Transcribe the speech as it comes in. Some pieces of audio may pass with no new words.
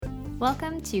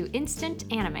Welcome to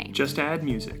Instant Anime. Just add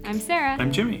music. I'm Sarah.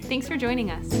 I'm Jimmy. Thanks for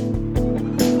joining us.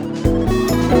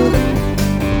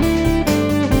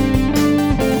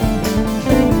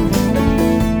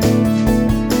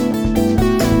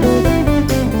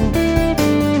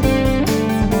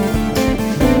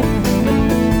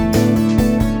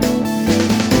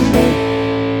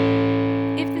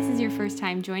 If this is your first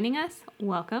time joining us,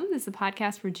 welcome. This is a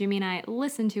podcast where Jimmy and I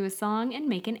listen to a song and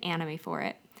make an anime for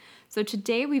it. So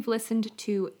today we've listened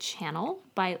to Channel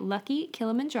by Lucky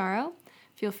Kilimanjaro.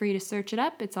 Feel free to search it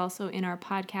up. It's also in our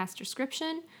podcast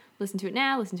description. Listen to it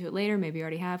now, listen to it later. Maybe you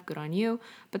already have. Good on you.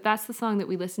 But that's the song that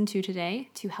we listened to today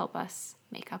to help us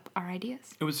make up our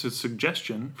ideas. It was a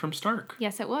suggestion from Stark.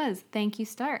 Yes, it was. Thank you,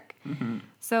 Stark. Mm-hmm.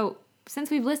 So since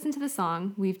we've listened to the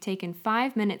song, we've taken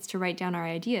 5 minutes to write down our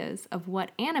ideas of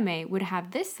what anime would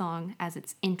have this song as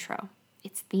its intro,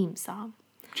 its theme song.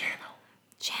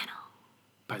 Channel.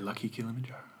 By Lucky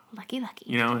Kilimanjaro. Lucky.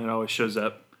 You know, and it always shows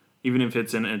up. Even if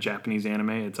it's in a Japanese anime,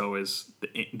 it's always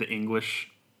the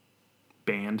English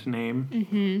band name.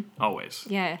 Mm-hmm. Always.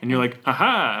 Yeah. And you're like,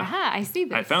 aha! Aha, I see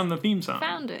this. I found the theme song.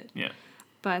 Found it. Yeah.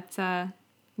 But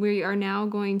we are now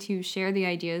going to share the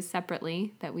ideas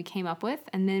separately that we came up with,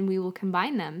 and then we will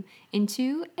combine them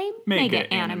into a mega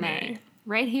anime.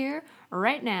 Right here,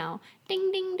 right now.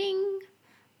 Ding, ding, ding.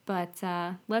 But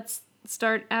let's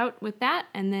start out with that,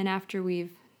 and then after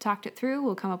we've talked it through,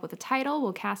 we'll come up with a title,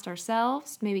 we'll cast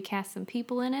ourselves, maybe cast some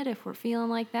people in it if we're feeling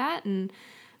like that, and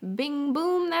bing,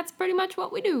 boom, that's pretty much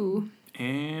what we do.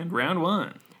 And round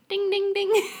one. Ding, ding,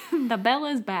 ding. The bell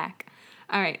is back.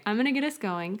 All right, I'm going to get us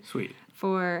going. Sweet.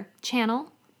 For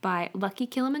Channel by Lucky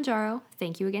Kilimanjaro.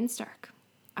 Thank you again, Stark.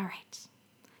 All right.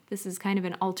 This is kind of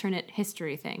an alternate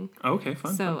history thing. Okay,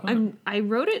 fun. So fun. I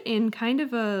wrote it in kind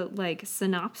of a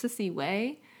synopsis-y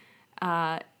way,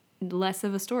 less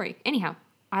of a story. Anyhow,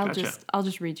 I'll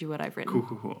just read you what I've written.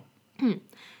 Cool.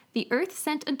 The Earth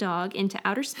sent a dog into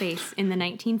outer space in the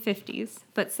 1950s,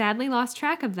 but sadly lost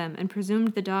track of them and presumed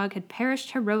the dog had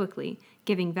perished heroically,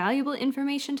 giving valuable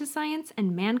information to science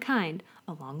and mankind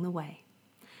along the way.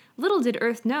 Little did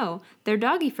Earth know their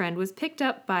doggy friend was picked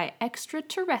up by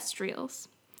extraterrestrials.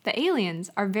 The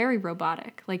aliens are very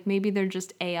robotic, like maybe they're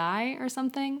just AI or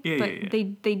something, but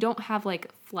they don't have like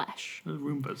flesh. The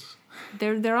Roombas.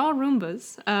 They're all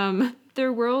Roombas.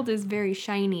 Their world is very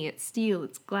shiny. It's steel,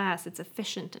 it's glass, it's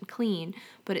efficient and clean,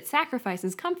 but it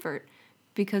sacrifices comfort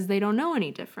because they don't know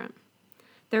any different.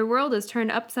 Their world is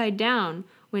turned upside down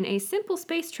when a simple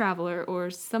space traveler or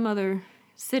some other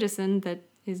citizen that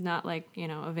is not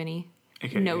of any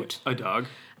note. A dog?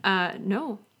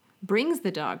 No. Brings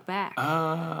the dog back.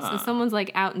 So someone's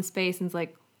out in space and is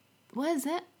like, what is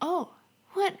that? Oh,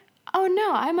 what? Oh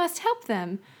no, I must help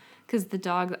them. Because the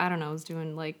dog, I don't know, is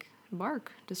doing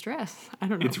bark, distress. I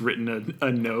don't know. It's written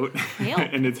a note Help.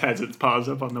 And it has its paws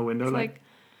up on the window it's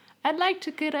I'd like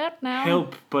to get up now.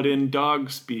 Help, but in dog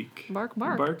speak. Bark,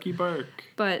 bark. Barky bark.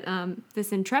 But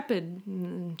this intrepid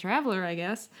traveler, I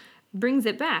guess, brings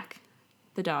it back,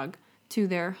 the dog, to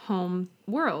their home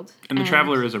world. And the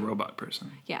traveler is a robot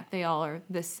person. Yeah, they all are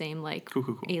this same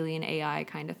cool. alien AI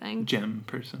kind of thing. Gem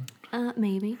person.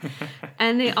 Maybe.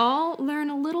 And they all learn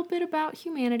a little bit about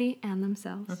humanity and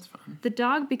themselves. That's fun. The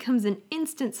dog becomes an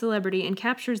instant celebrity and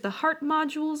captures the heart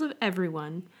modules of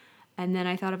everyone. And then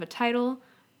I thought of a title,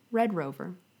 Red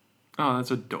Rover. Oh,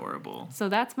 that's adorable. So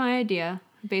that's my idea.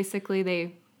 Basically,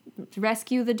 they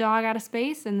rescue the dog out of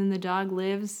space, and then the dog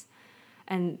lives.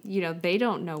 And, they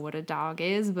don't know what a dog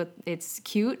is, but it's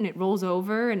cute, and it rolls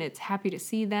over, and it's happy to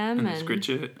see them. And they scritch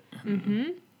it.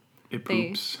 Mm-hmm. It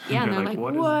poops. And they're like,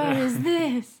 what is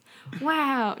this?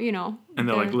 Wow, And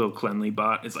they're like, little cleanly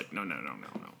bot is like, no.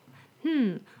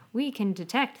 We can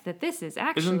detect that this is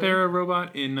actually... Isn't there a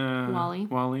robot in WALL-E?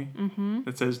 Mm-hmm.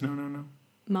 That says no?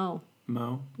 Mo?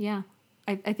 Yeah.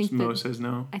 I think Mo says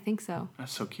no? I think so.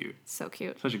 That's so cute. So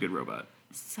cute. Such a good robot.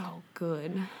 So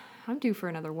good. I'm due for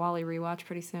another WALL-E rewatch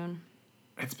pretty soon.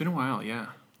 It's been a while, yeah.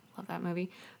 Love that movie.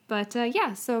 But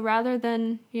so rather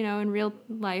than, in real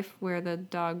life where the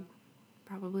dog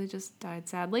probably just died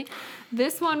sadly,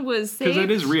 this one was saved. Because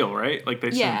it is real, right?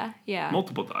 They sent yeah.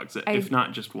 multiple dogs, if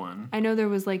not just one. I know there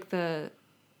was a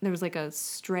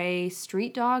stray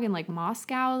street dog in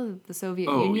Moscow the Soviet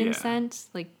Union sent.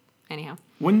 Anyhow.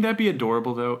 Wouldn't that be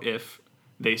adorable though if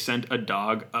they sent a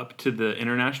dog up to the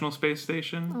International Space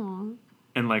Station? Aww.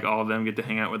 And all of them get to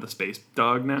hang out with a space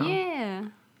dog now? Yeah.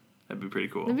 That'd be pretty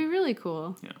cool. That'd be really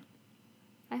cool. Yeah.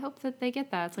 I hope that they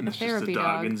get that. It's and a therapy dog. Just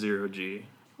a dog in zero G.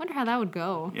 Wonder how that would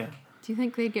go. Yeah. Do you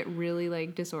think they'd get really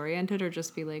disoriented or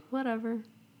just be like, whatever?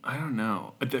 I don't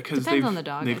know. Because Depends on the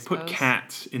dog, I they've put suppose.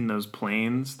 cats in those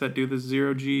planes that do the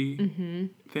 0G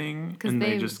thing, and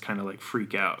they just kind of like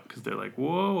freak out because they're like,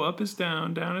 whoa, up is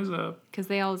down, down is up. Because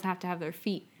they always have to have their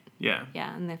feet. Yeah.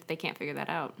 Yeah, and if they can't figure that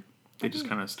out. They just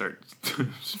kind of start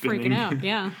spinning. Freaking out,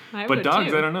 yeah. But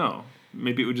dogs, too. I don't know.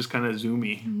 Maybe it would just kind of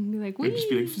zoomy. Be like, It'd just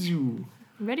be like, Zoo.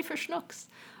 Ready for schnooks.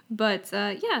 But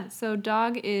so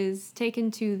dog is taken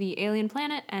to the alien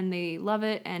planet and they love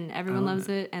it and everyone loves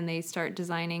it and they start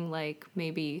designing like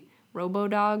maybe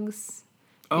robo-dogs.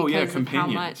 Oh, yeah, because of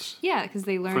companions. how much, because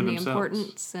they learn the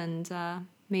importance and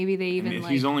maybe they even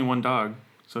he's only one dog,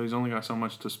 so he's only got so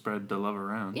much to spread the love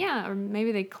around. Yeah, or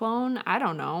maybe they clone, I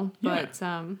don't know. Yeah.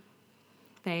 But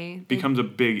they becomes a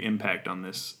big impact on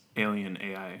this alien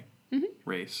AI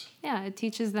race. Yeah, it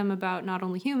teaches them about not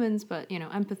only humans, but,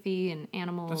 empathy and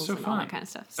animals and all that kind of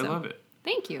stuff. So, I love it.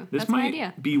 Thank you. This That's might my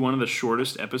idea. be one of the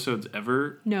shortest episodes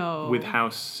ever. No. With how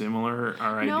similar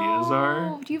our ideas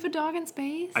are. Do you have a dog in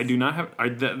space? I do not have...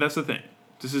 that's the thing.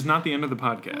 This is not the end of the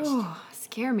podcast. Oh,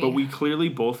 scare me. But we clearly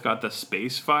both got the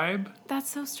space vibe. That's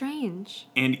so strange.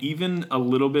 And even a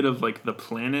little bit of, like, the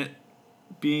planet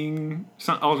being...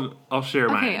 I'll share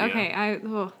my idea. Okay.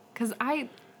 Because I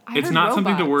it's heard not robots.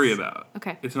 something to worry about.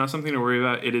 Okay. It's not something to worry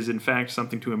about. It is, in fact,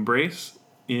 something to embrace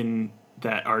in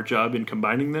that our job in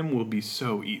combining them will be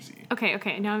so easy.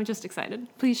 Okay. Now I'm just excited.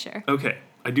 Please share. Okay.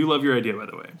 I do love your idea, by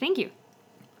the way. Thank you.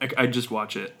 I just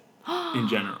watch it in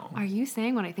general. Are you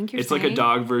saying what I think you're saying? It's like a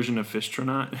dog version of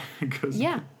Fishtronaut.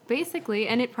 Yeah, basically.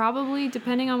 And it probably,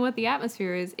 depending on what the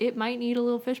atmosphere is, it might need a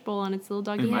little fishbowl on its little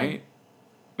doggy head. It might.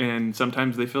 And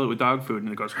sometimes they fill it with dog food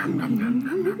and it goes...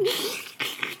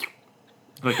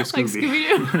 Like a Scooby.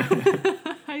 Like Scooby-Doo.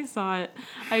 I saw it.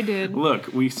 I did.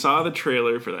 Look, we saw the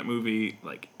trailer for that movie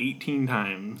like 18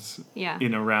 times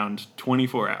in around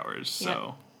 24 hours.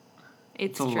 So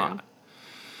it's a lot.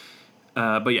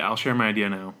 But yeah, I'll share my idea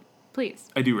now. Please.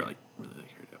 I do really hear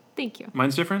it. Thank you.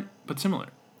 Mine's different, but similar.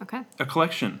 Okay. A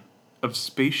collection of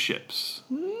spaceships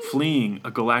fleeing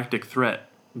a galactic threat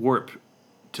warp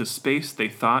to space they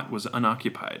thought was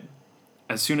unoccupied.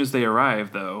 As soon as they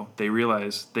arrive, though, they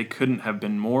realize they couldn't have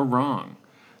been more wrong.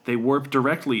 They warp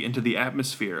directly into the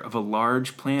atmosphere of a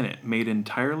large planet made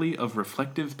entirely of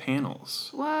reflective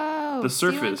panels. Whoa! The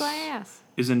surface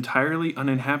is entirely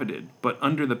uninhabited, but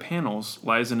under the panels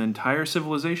lies an entire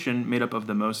civilization made up of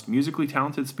the most musically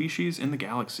talented species in the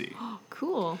galaxy. Oh,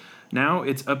 cool. Now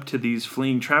it's up to these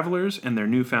fleeing travelers and their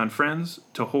newfound friends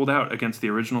to hold out against the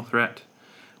original threat.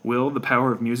 Will the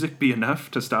power of music be enough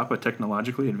to stop a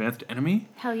technologically advanced enemy?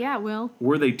 Hell yeah, it will.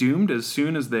 Were they doomed as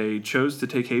soon as they chose to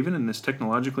take haven in this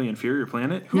technologically inferior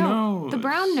planet? Who knows? The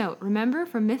brown note, remember,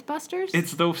 from Mythbusters?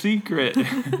 It's the secret.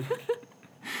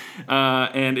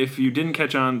 And if you didn't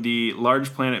catch on, the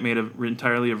large planet made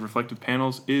entirely of reflective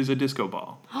panels is a disco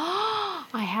ball.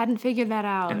 I hadn't figured that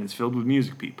out. And it's filled with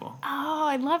music people. Oh,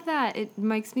 I love that. It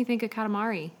makes me think of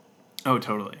Katamari. Oh,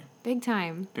 totally. Big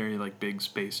time. Very like big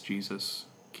space Jesus.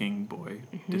 King boy,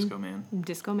 disco man.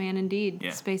 Disco man, indeed.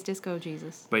 Yeah. Space disco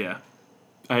Jesus. But yeah,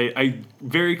 I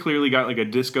very clearly got like a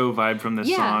disco vibe from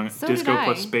this song. So disco did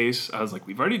plus I. space. I was like,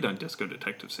 we've already done Disco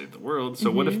Detective Save the World. So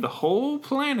what if the whole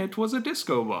planet was a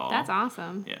disco ball? That's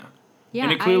awesome. Yeah. Yeah,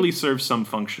 and it clearly serves some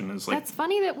function as like... That's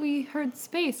funny that we heard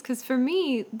space, because for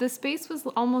me, the space was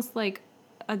almost like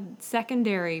a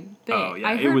secondary bit. Oh, yeah.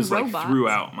 I heard it was robots. like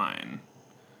throughout mine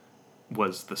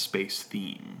was the space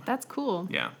theme. That's cool.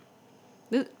 Yeah.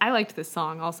 I liked this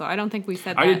song also. I don't think we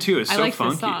said that. I did too. It's so like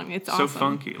funky. This song. It's so awesome.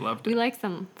 funky. Loved it. We like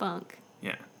some funk.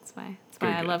 Yeah. That's why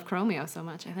Very I good. love Chromeo so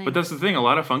much, I think. But that's the thing. A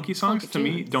lot of funky songs Funky to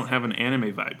me tunes. don't have an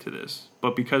anime vibe to this.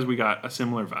 But because we got a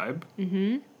similar vibe,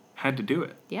 had to do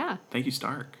it. Yeah. Thank you,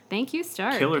 Stark. Thank you,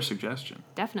 Stark. Killer suggestion.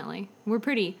 Definitely. We're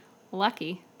pretty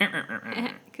lucky.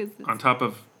 'Cause On top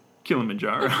of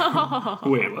Kilimanjaro.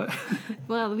 Wait, what?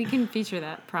 well, we can feature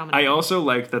that prominently. I also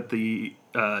like that the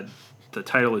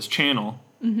title is Channel.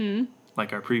 Mm-hmm.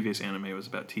 Like our previous anime was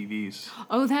about TVs.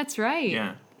 Oh, that's right.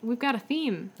 Yeah. We've got a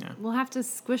theme. Yeah. We'll have to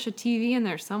squish a TV in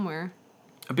there somewhere.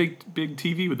 A big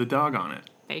TV with a dog on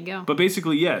it. There you go. But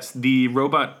basically, yes, the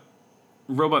robot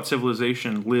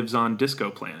civilization lives on Disco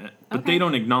Planet, but they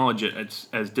don't acknowledge it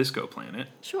as Disco Planet.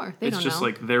 Sure, they it's don't just know.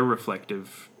 like their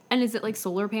reflective. And is it like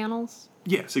solar panels?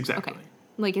 Yes, exactly. Okay.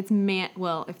 Like it's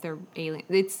well, if they're alien,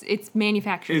 it's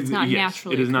manufactured. It's not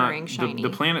naturally it is occurring not, shiny. The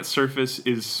planet's surface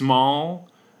is small,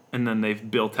 and then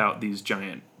they've built out these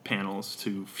giant panels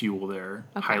to fuel their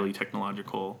highly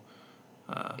technological.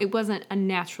 It wasn't a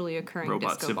naturally occurring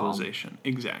robot disco civilization.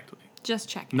 Ball. Exactly. Just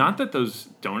checking. Not that those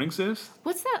don't exist.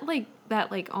 What's that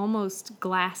like almost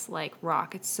glass like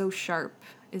rock? It's so sharp.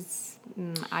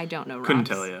 I don't know. Rocks. Couldn't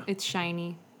tell you. It's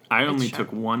shiny. I only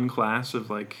took one class of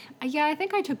like. Yeah, I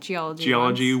think I took geology.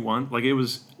 Geology once. Like it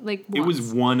was. Like once. It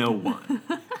was 101.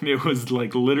 It was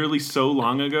like literally so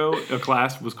long ago. A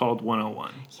class was called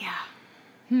 101.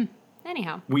 Yeah.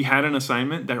 Anyhow. We had an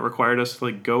assignment that required us to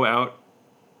like go out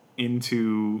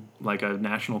into like a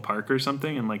national park or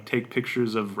something and like take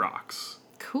pictures of rocks.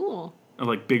 Cool. Or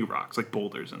like big rocks, like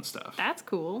boulders and stuff. That's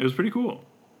cool. It was pretty cool.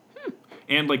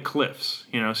 And like cliffs,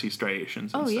 see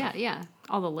striations and stuff. Yeah.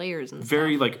 All the layers and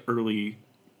Very stuff. like early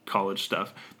college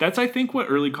stuff. That's I think what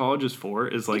early college is for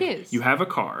is like you have a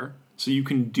car so you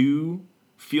can do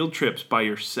field trips by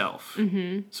yourself.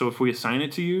 Mm-hmm. So if we assign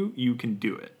it to you, you can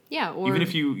do it. Yeah, or even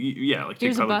if like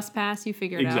here's a bus pass, you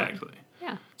figure it out. Exactly.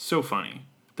 Yeah. So funny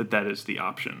that is the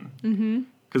option. Mm-hmm.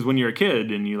 Because when you're a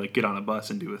kid and you like get on a bus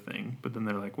and do a thing, but then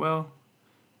they're like, well,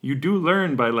 you do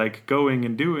learn by like going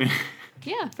and doing.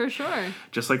 Yeah, for sure.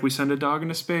 Just like we send a dog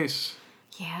into space.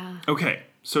 Yeah. Okay,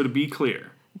 so to be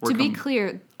clear.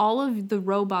 All of the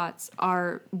robots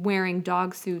are wearing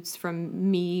dog suits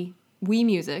from Wii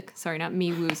Music. Sorry, not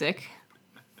Me Woozic.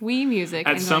 Wii Music.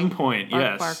 At some point, bark,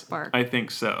 yes. Bark, bark. I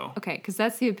think so. Okay, because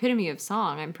that's the epitome of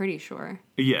song, I'm pretty sure.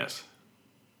 Yes.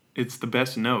 It's the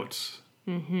best notes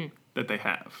that they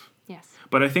have. Yes.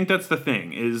 But I think that's the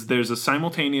thing, is there's a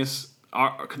simultaneous...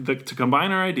 to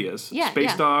combine our ideas,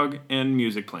 Space Dog and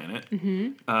Music Planet,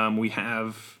 we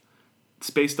have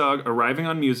Space Dog arriving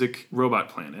on Music Robot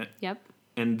Planet. Yep.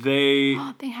 And they...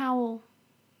 they howl.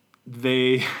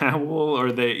 They howl,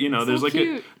 or they, so there's like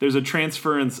cute. There's a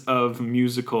transference of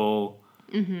musical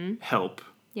help.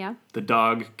 Yeah. The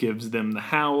dog gives them the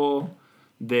howl.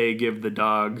 They give the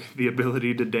dog the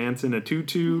ability to dance in a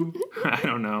tutu. I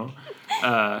don't know.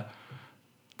 The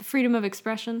freedom of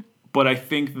expression. But I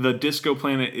think the Disco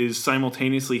Planet is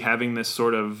simultaneously having this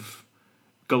sort of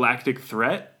galactic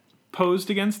threat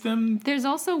posed against them. There's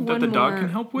also one the more dog can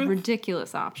help with?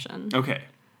 Ridiculous option. Okay.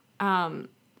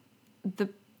 The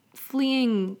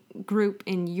fleeing group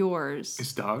in yours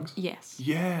is dogs? Yes.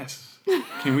 Yes.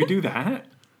 Can we do that?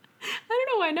 I don't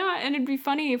know why not. And it'd be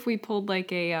funny if we pulled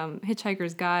like a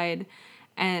Hitchhiker's Guide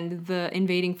and the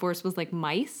invading force was like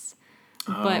mice.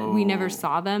 But we never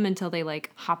saw them until they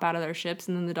like hop out of their ships,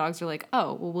 and then the dogs are like,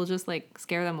 "Oh, well, we'll just like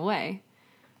scare them away,"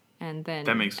 and then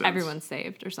that makes sense. Everyone's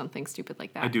saved or something stupid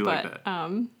like that. I do like that.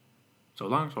 So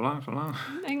long. So long.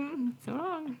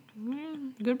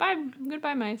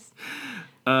 Goodbye, mice.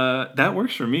 That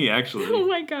works for me actually. Oh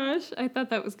my gosh, I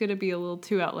thought that was gonna be a little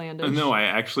too outlandish. No, I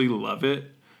actually love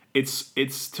it.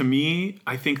 It's to me.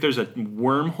 I think there's a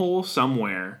wormhole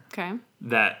somewhere. Okay.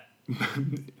 That.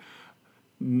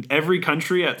 Every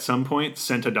country at some point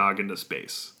sent a dog into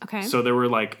space. Okay. So there were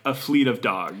like a fleet of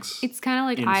dogs. It's kind of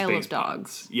like Isle of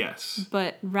Dogs. Yes.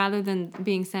 But rather than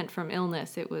being sent from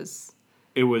illness, it was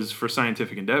for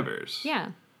scientific endeavors.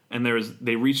 Yeah. And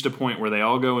they reached a point where they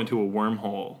all go into a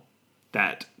wormhole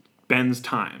that bends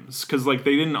times. Because like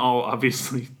they didn't all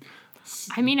obviously...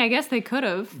 I mean, I guess they could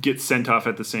have. Get sent off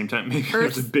at the same time. Maybe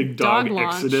there's a big dog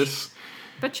exodus.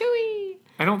 But Chewie!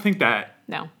 I don't think that...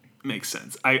 No. Makes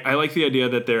sense. I like the idea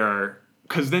that there are...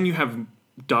 Because then you have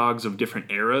dogs of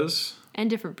different eras. And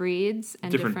different breeds.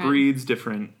 And different breeds,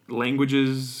 different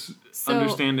languages,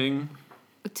 understanding.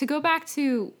 To go back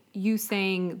to you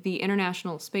saying the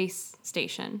International Space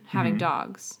Station having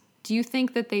dogs, do you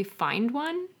think that they find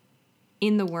one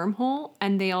in the wormhole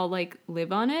and they all like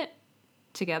live on it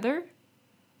together?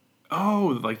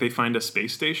 Oh, like they find a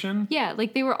space station? Yeah,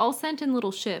 like they were all sent in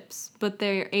little ships, but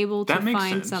they're able to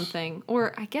find something.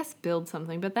 Or I guess build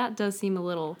something, but that does seem a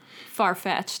little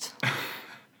far-fetched.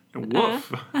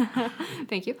 Woof.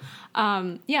 Thank you.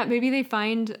 Yeah, maybe they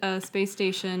find a space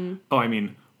station. Oh, I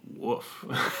mean, woof.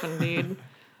 Woof, indeed.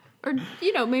 Or,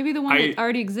 maybe the one that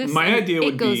already exists. My idea would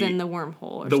be... It goes in the wormhole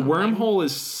or the something. The wormhole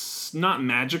is not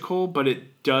magical, but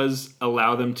it does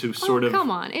allow them to sort of... come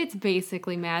on. It's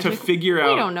basically magic. To figure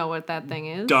out... We don't know what that thing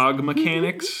is. Dog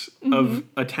mechanics of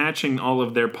attaching all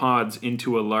of their pods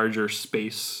into a larger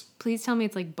space. Please tell me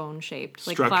it's like bone-shaped.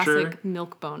 Like structure classic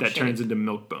milk bone shape. That turns into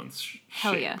milk bones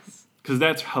Hell yes. Because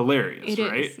that's hilarious,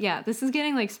 right? It is. Yeah, this is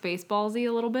getting like Spaceballsy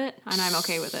a little bit, and I'm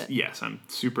okay with it. Yes, I'm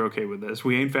super okay with this.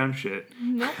 We ain't found shit.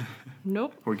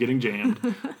 Nope. We're getting jammed.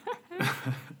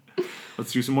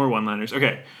 Let's do some more one-liners.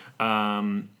 Okay.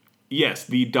 Yes,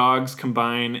 the dogs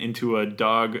combine into a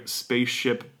dog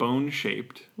spaceship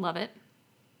bone-shaped. Love it.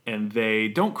 And they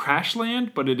don't crash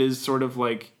land, but it is sort of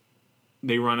like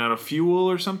they run out of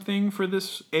fuel or something for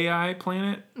this AI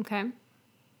planet. Okay.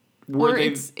 Or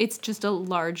it's just a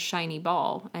large shiny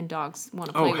ball and dogs want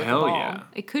to play with the ball. Yeah.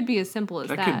 It could be as simple as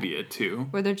that. That could be it too.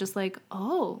 Where they're just like, I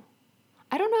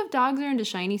don't know if dogs are into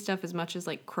shiny stuff as much as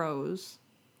like crows.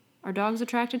 Are dogs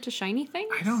attracted to shiny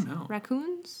things? I don't know.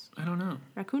 Raccoons? I don't know.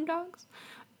 Raccoon dogs?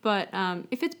 But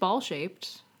if it's It's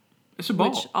ball-shaped... a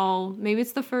ball. Maybe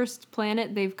it's the first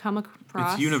planet they've come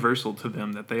across. It's universal to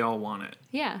them that they all want it.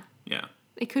 Yeah. Yeah.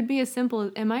 It could be as simple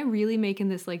as, am I really making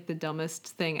this like the dumbest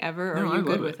thing ever? Or No, are you I good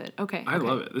love with it? Okay. I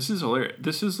love it. This is hilarious.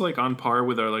 This is like on par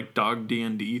with our like dog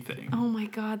D&D thing. Oh my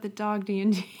God, the dog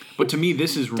D&D. But to me,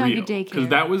 this is Doggy real. daycare. Because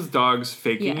that was dogs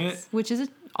faking it. Which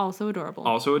is also adorable.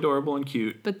 Also adorable and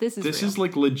cute. But this This real. is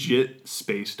like legit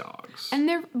space dogs. And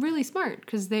they're really smart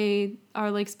because they are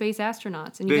like space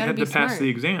astronauts. And they you gotta be had to pass smart. the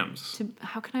exams.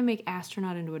 How can I make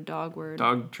astronaut into a dog word?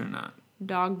 Dogtronaut.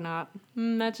 Dognot.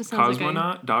 That just sounds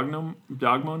Cosmonaut?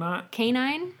 Dogmonaut?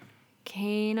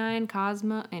 Canine?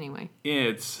 Cosmo. Anyway.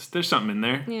 Yeah, there's something in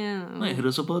there. Yeah. Hey, hit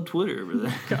us up on Twitter over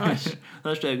there. Gosh.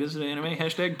 Hashtag this is anime.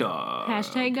 Hashtag dog.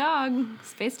 Hashtag dog.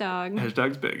 Space dog.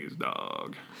 Hashtag Spaggy's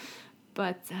dog.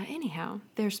 But anyhow,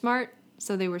 they're smart,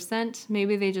 so they were sent.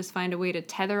 Maybe they just find a way to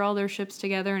tether all their ships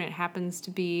together, and it happens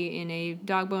to be in a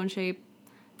dog bone shape.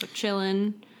 They're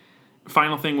chilling.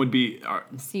 Final thing would be,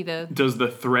 does the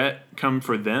threat come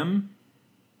for them,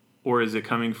 or is it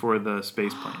coming for the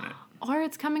space planet? Or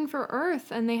it's coming for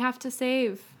Earth, and they have to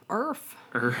save Earth.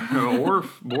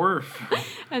 Orf.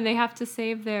 And they have to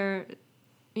save their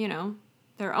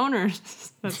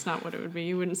owners. That's not what it would be.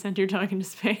 You wouldn't send your dog into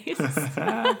space.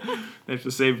 They have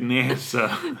to save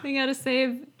NASA. They gotta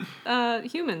save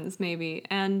humans, maybe.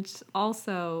 And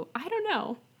also, I don't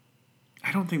know.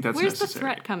 I don't think that's Where's necessary. the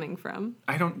threat coming from?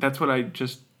 That's what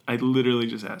I literally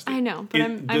just asked it. I know, but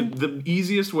the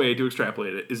easiest way to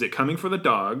extrapolate it, is it coming for the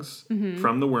dogs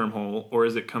from the wormhole, or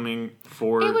is it coming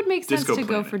for It would make sense Disco to go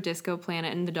Planet? for Disco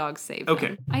Planet and the dogs save Okay.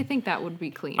 them. I think that would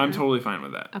be cleaner. I'm totally fine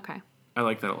with that. Okay. I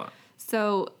like that a lot.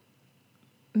 So,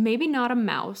 maybe not a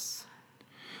mouse,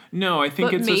 No, I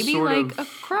think but it's maybe a sort like of... a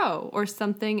crow or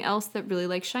something else that really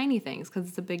likes shiny things because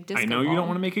it's a big disco I know ball. you don't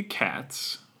want to make it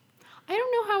cats, I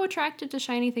don't know how attracted to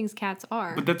shiny things cats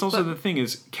are. but that's also the thing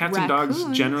is cats and dogs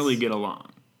raccoons- generally get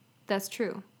along. That's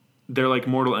true. They're like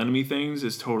mortal enemy things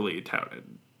is totally touted.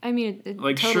 I mean, it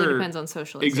Like, totally sure, depends on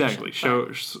socialization. Exactly.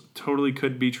 Totally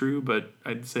could be true, but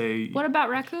I'd say... What about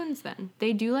raccoons then?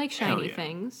 They do like shiny yeah.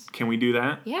 things. Can we do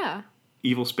that? Yeah.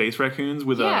 Evil space raccoons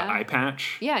with Yeah. a eye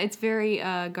patch? Yeah, it's very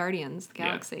Guardians of the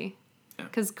Galaxy. Yeah.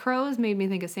 Because crows made me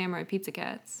think of Samurai Pizza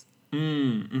Cats.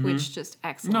 Mm-hmm. Which just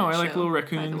excellent. No, I like show, little by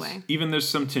raccoons. the way. Even there's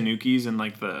some tanukis in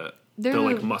like the They're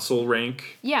like muscle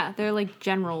rank. Yeah, they're like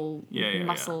general Yeah,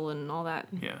 muscle and all that.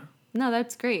 Yeah. No,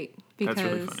 that's great because That's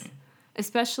really funny.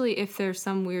 especially if there's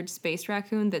some weird space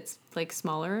raccoon that's like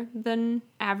smaller than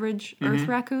average Mm-hmm. Earth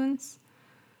raccoons.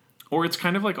 Or it's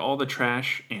kind of like all the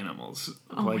trash animals,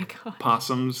 Oh my like gosh.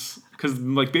 possums, because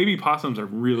like baby possums are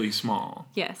really small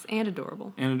Yes, and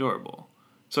adorable. and adorable.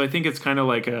 So I think it's kind of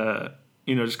like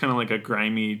just kind of like a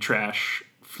grimy trash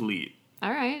fleet.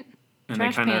 All right. And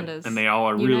Trash they pandas. and they all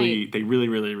are Unite. they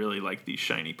really like these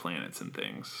shiny planets and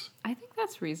things, I think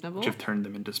that's reasonable. which have turned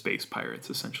them into space pirates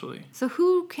essentially. So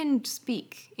who can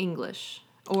speak English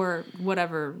or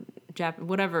whatever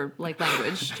whatever like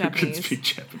language, Could Japanese? speak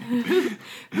Japanese.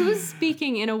 Who's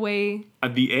speaking in a way?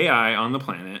 The AI on the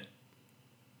planet,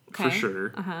 for Okay.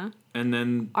 sure. Uh-huh. And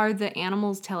then Are the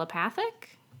animals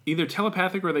telepathic? either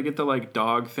telepathic or they get the like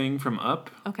dog thing from Up.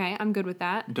 Okay, I'm good with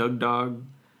that. Doug Dog.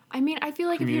 I mean, I feel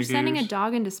like if you're sending a Communicators.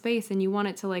 dog into space and you want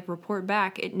it to like report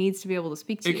back, it needs to be able to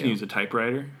speak to It you. can use a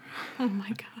typewriter. Oh my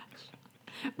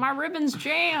gosh. My ribbon's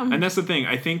jammed. And that's the thing.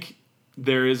 I think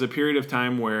there is a period of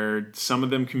time where some of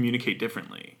them communicate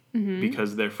differently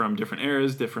because they're from different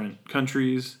eras, different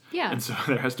countries. Yeah. And so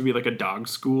there has to be like a dog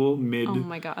school Oh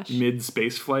my gosh. mid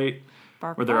space flight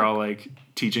Bark, where they're bark. all like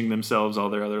teaching themselves all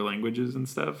their other languages and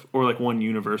stuff, or like one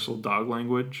universal dog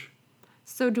language.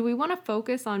 So do we want to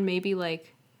focus on maybe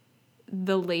like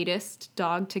the latest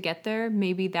dog to get there?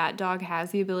 Maybe that dog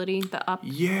has the ability, the up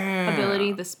Yeah.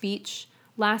 ability, the speech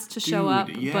last to show up,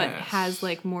 Dude, but yes. has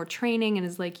like more training and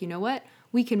is like, you know what?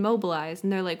 We can mobilize.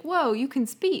 And they're like, whoa, you can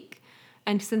speak.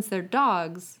 And since they're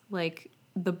dogs, like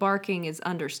the barking is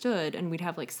understood and we'd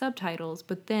have like subtitles,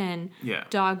 but then Yeah.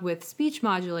 dog with speech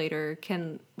modulator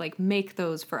can like make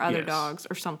those for other Yes. dogs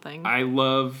or something. I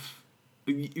love.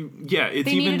 Yeah, it's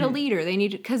they even. needed a leader. They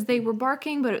needed, because they were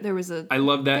barking, but there was a I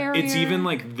love that. It's barrier. even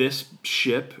like this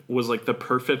ship was like the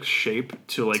perfect shape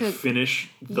to like To-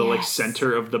 finish the like Yes.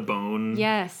 center of the bone.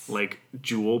 Yes. Like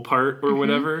jewel part or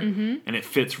whatever. And it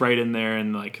fits right in there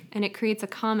and like, and it creates a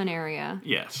common area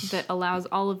yes. that allows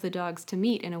all of the dogs to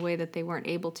meet in a way that they weren't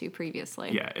able to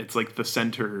previously. Yeah, it's like the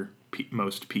center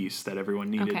most piece that everyone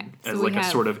needed Okay, so as we like a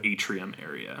have- sort of atrium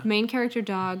area. Main character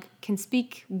dog can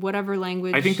speak whatever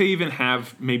language. I think they even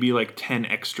have maybe like 10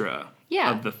 extra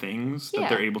of the things that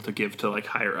they're able to give to like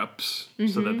higher ups,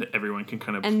 so that everyone can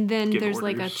kind of. And then there's orders.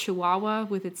 like a chihuahua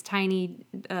with its tiny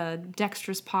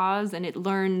dexterous paws, and it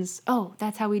learns, oh,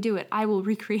 that's how we do it. I will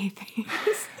recreate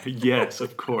things. Yes,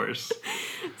 of course.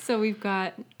 So we've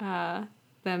got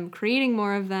them creating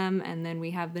more of them, and then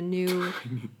we have the new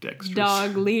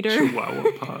dog leader.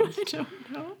 Chihuahua paws. I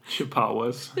don't know.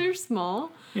 Chihuahuas. They're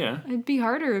small. Yeah. It'd be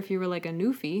harder if you were like a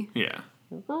Newfie. Yeah.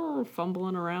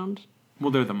 Fumbling around.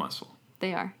 Well, they're the muscle.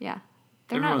 They are, yeah.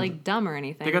 They're not like dumb or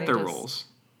anything. They got their roles.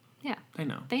 Yeah. They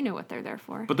know. They know what they're there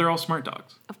for. But they're all smart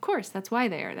dogs. Of course, that's why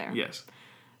they are there. Yes.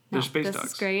 They're space dogs.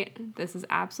 This is great. This is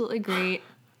absolutely great.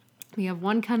 We have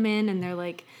one come in and they're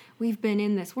like, we've been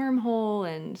in this wormhole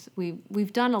and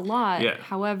we've done a lot. Yeah.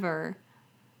 However,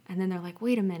 and then they're like,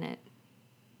 wait a minute.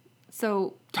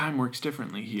 So time works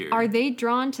differently here. Are they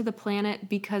drawn to the planet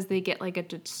because they get like a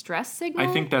distress signal?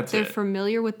 I think that's They're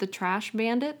familiar with the trash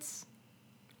bandits?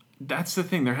 That's the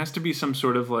thing. There has to be some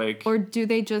sort of like... Or do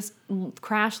they just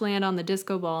crash land on the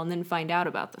disco ball and then find out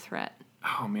about the threat?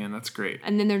 Oh, man, that's great.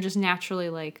 And then they're just naturally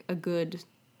like a good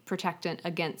protectant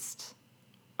against...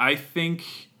 I think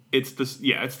it's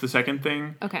the second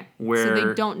thing. Okay. Where... So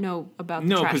they don't know about the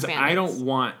trash bandits. No, because I don't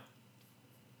want...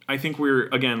 I think we're,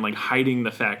 again, like hiding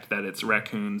the fact that it's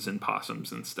raccoons and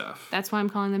possums and stuff. That's why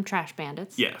I'm calling them trash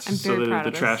bandits. Yes. I'm very proud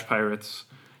of the trash pirates...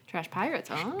 Trash pirates,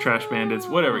 oh. Trash bandits,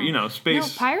 whatever, space. No,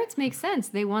 pirates make sense.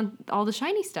 They want all the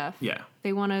shiny stuff. Yeah.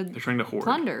 They want to... They're trying to hoard.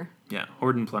 Plunder. Yeah,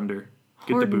 hoard and plunder.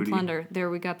 Get Hoard the booty. and plunder. There,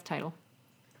 we got the title.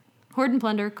 Hoard and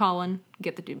plunder, Colin,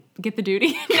 get the duty. No!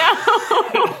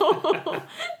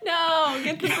 No,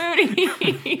 get the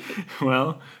booty.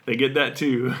 Well, they get that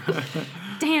too.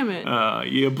 Damn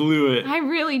it. You blew it. I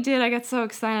really did. I got so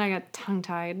excited. I got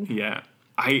tongue-tied. Yeah.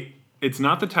 It's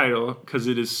not the title because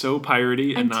it is so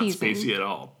piratey and not spacey at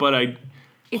all. But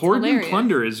Hoard and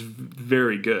Plunder is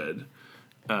very good.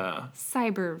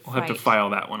 Cyber fight. We'll have to file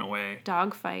that one away.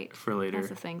 Dog fight. For later.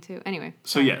 That's a thing too. Anyway.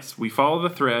 So yes, we follow the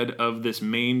thread of this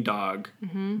main dog.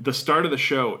 Mm-hmm. The start of the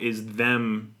show is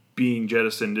them being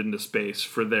jettisoned into space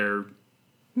for their...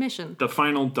 mission. The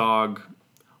final dog,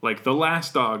 like the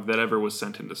last dog that ever was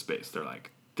sent into space. They're like,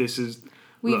 this is...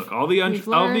 Look, all the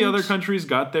other countries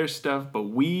got their stuff, but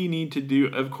we need to do...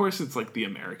 Of course, it's like the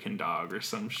American dog or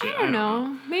some shit. I don't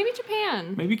know. Maybe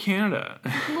Japan. Maybe Canada.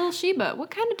 Little Sheba.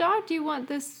 What kind of dog do you want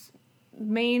this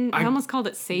main... I almost called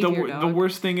it savior dog. The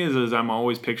worst thing is I'm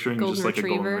always picturing just like a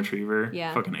golden retriever.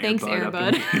 Yeah. Fucking Thanks,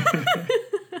 Airbud.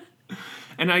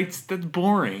 And that's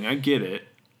boring. I get it.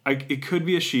 It could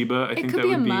be a Shiba. I think that would be...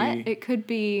 It could be a mutt. It could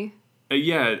be...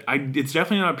 it's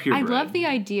definitely not a purebred. I love the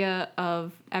idea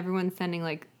of everyone sending,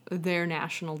 like, their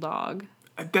national dog.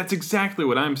 That's exactly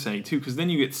what I'm saying, too, because then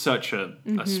you get such a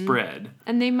spread.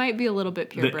 And they might be a little bit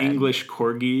purebred. The English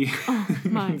Corgi. Oh,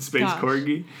 my Space gosh.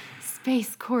 Corgi.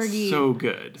 Space Corgi. So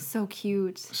good. So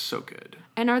cute. So good.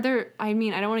 And are there... I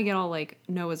mean, I don't want to get all, like,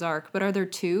 Noah's Ark, but are there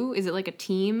two? Is it, like, a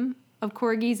team of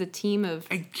Corgis? A team of...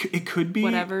 It could be.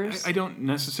 Whatevers? I don't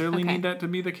necessarily need that to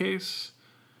be the case.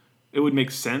 It would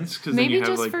make sense because then you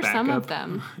have like backup. Maybe just for some of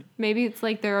them. Maybe it's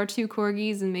like there are two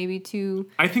corgis and maybe two.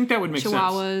 I think that would make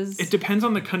chihuahuas. Sense. It depends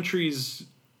on the country's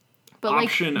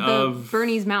option like of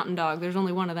Bernie's mountain dog. There's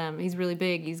only one of them. He's really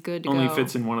big. He's good to only go.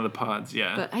 fits in one of the pods.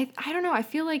 Yeah. But I don't know. I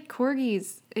feel like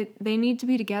corgis. They need to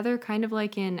be together, kind of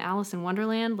like in Alice in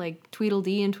Wonderland, like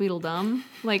Tweedledee and Tweedledum.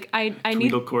 Like I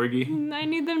need Corgi. I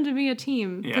need them to be a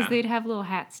team because they'd have little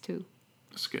hats too.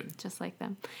 That's good. Just like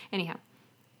them. Anyhow.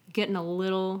 Getting a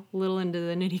little into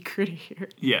the nitty gritty here.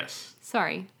 Yes.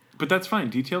 Sorry. But that's fine.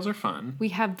 Details are fun. We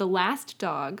have the last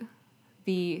dog,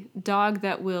 the dog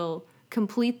that will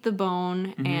complete the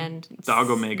bone and... Dog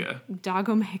Omega. Dog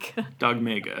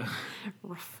Mega.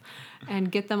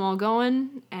 And get them all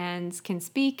going and can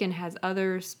speak and has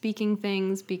other speaking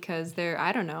things because they're,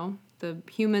 I don't know, the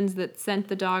humans that sent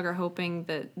the dog are hoping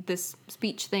that this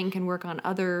speech thing can work on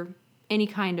any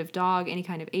kind of dog, any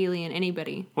kind of alien,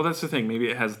 anybody. Well, that's the thing. Maybe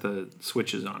it has the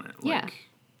switches on it.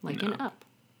 Like an Up.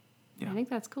 Yeah. I think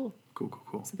that's cool.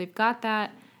 Cool. So they've got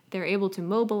that. They're able to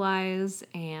mobilize,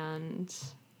 and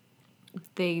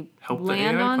they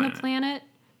land on the planet.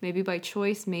 Maybe by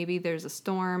choice. Maybe there's a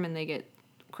storm, and they get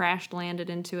landed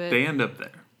into it. They end up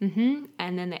there. Mm-hmm.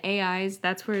 And then the AIs,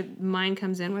 that's where mine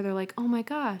comes in, where they're like, oh my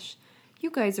gosh,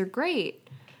 you guys are great.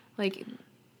 Like...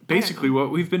 Basically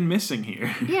what we've been missing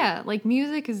here. Yeah, like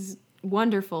music is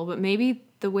wonderful, but maybe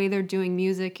the way they're doing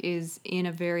music is in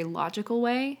a very logical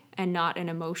way and not an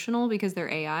emotional because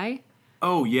they're AI.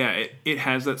 Oh, yeah. It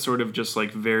has that sort of just,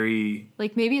 like, very...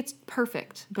 Like, maybe it's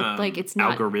perfect, but, like, it's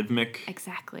not... Algorithmic.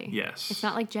 Exactly. Yes. It's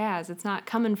not like jazz. It's not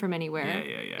coming from anywhere.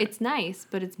 Yeah. It's nice,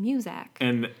 but it's music.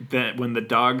 And that when the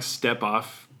dogs step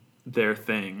off their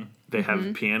thing, they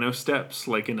have piano steps,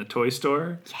 like in a toy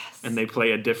store. Yes. And they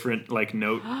play a different, like,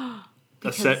 note...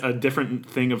 A different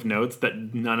thing of notes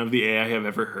that none of the AI have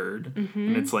ever heard.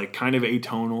 And it's like kind of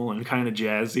atonal and kind of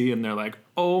jazzy, and they're like,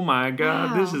 oh my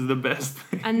god, this is the best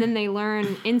thing. And then they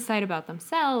learn insight about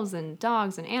themselves and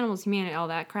dogs and animals, humanity, all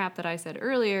that crap that I said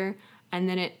earlier, and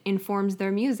then it informs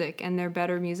their music, and they're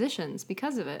better musicians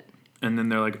because of it. And then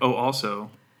they're like, oh, also,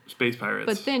 space pirates.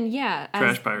 But then,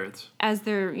 trash pirates. As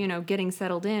they're, getting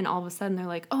settled in, all of a sudden they're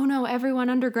like, oh no, everyone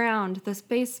underground, the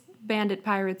space bandit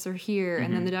pirates are here.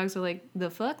 And then the dogs are like, the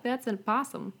fuck? That's a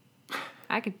possum.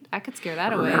 I could scare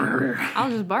that away. I'll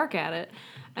just bark at it.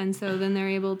 And so then they're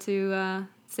able to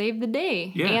save the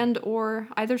day. Yeah. And or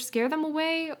either scare them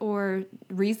away or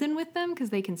reason with them because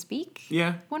they can speak.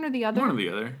 Yeah. One or the other. One or the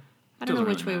other. I don't know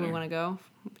which way we want to go.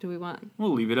 Do we want...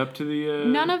 We'll leave it up to the...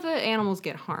 None of the animals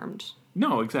get harmed.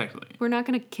 No, exactly. We're not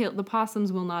going to kill... The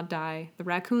possums will not die. The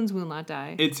raccoons will not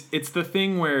die. It's the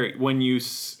thing where when you...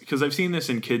 Because I've seen this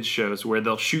in kids' shows where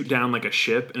they'll shoot down like a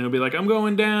ship and it'll be like, I'm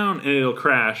going down, and it'll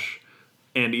crash.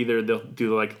 And either they'll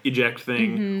do like eject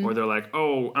thing or they're like,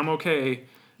 oh, I'm okay.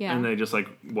 Yeah. And they just like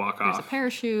walk off. There's a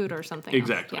parachute or something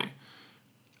Exactly. else. Yeah.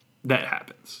 That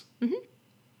happens.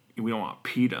 We don't want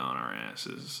PETA on our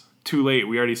asses. Too late.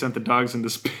 We already sent the dogs into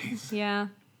space. Yeah.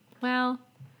 Well...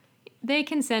 They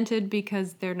consented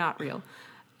because they're not real.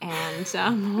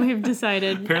 And we've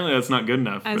decided... Apparently that's not good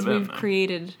enough as for them, we've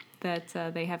created that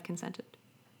they have consented.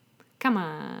 Come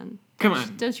on.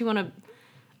 Come Don't you want to...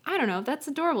 I don't know. That's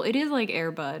adorable. It is like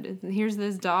Air Bud. Here's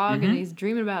this dog and he's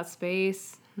dreaming about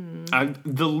space.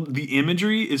 The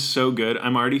imagery is so good.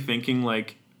 I'm already thinking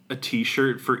like a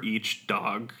T-shirt for each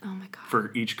dog. Oh my god.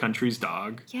 For each country's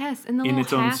dog. Yes, and the in little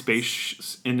its hats. own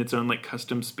space, in its own like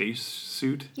custom space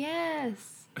suit. Yes.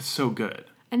 It's so good.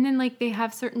 And then, like, they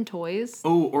have certain toys.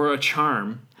 Oh, or a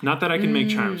charm. Not that I can make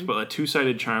charms, but a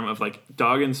two-sided charm of, like,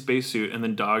 dog in spacesuit and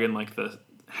then dog in, like, the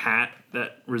hat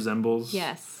that resembles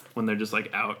when they're just,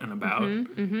 like, out and about.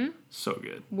 So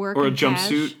good. Work or a and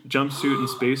jumpsuit and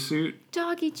spacesuit.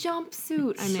 Doggy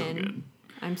jumpsuit. I'm so in. Good.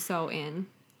 I'm so in.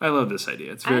 I love this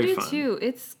idea. It's very fun. I do, too.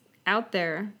 It's out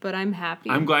there, but I'm happy.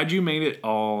 I'm glad you made it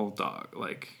all dog.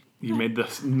 Like... You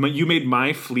made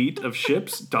my fleet of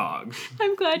ships dogs.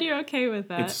 I'm glad you're okay with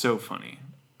that. It's so funny.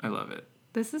 I love it.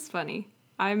 This is funny.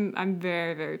 I'm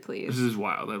very, very pleased. This is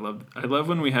wild. I love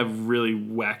when we have really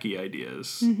wacky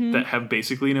ideas that have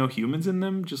basically no humans in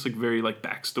them, just like very like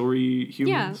backstory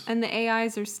humans. Yeah, and the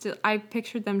AIs are still... I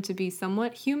pictured them to be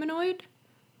somewhat humanoid,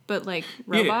 but like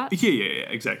robots. Yeah,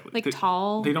 exactly. Like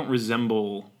tall. They don't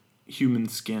resemble human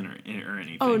skin or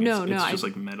anything. Oh, no, it's just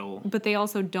like metal. But they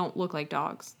also don't look like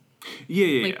dogs.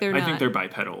 Yeah. Like I think they're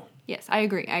bipedal. Yes, I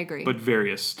agree. But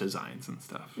various designs and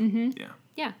stuff. Yeah.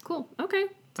 Yeah, cool. Okay.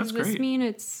 Does this mean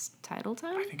it's title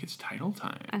time? I think it's title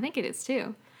time. I think it is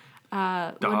too.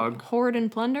 Dog. Hoard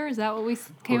and Plunder, is that what we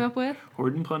came up with?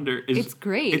 Hoard and Plunder is... It's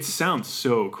great. It sounds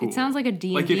so cool. It sounds like a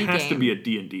D&D Like it has game. to be a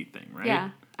D&D thing, right?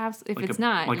 Yeah, absolutely. If like it's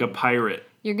not... Like a pirate.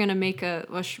 You're going to make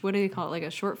what do they call it? Like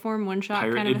a short form, one shot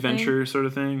pirate kind of adventure thing? Sort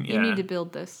of thing? Yeah. You need to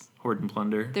build this. Hoard and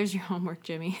Plunder. There's your homework,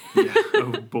 Jimmy. Yeah.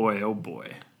 Oh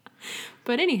boy.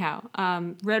 But anyhow,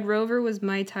 Red Rover was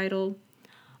my title.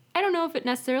 I don't know if it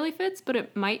necessarily fits, but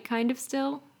it might kind of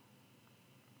still.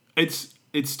 It's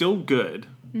still good,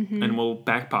 and we'll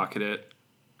back pocket it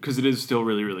because it is still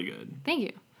really, really good. Thank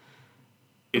you.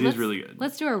 It is really good.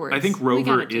 Let's do our words. I think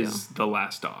Rover is the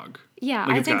last dog. Yeah,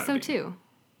 like I think so too.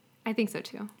 I think so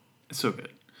too. It's so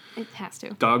good. It has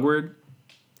to. Dog word.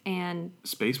 And.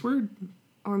 Space word.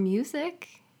 Or music.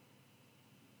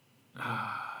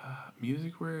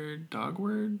 Music word, dog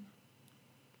word?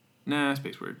 Nah,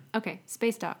 space word. Okay,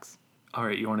 space dogs. All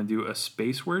right, you want to do a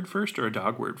space word first or a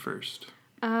dog word first?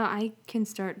 I can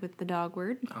start with the dog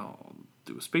word. I'll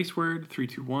do a space word. 3,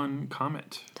 2, 1,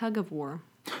 comet. Tug of war.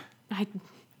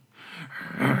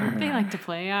 They like to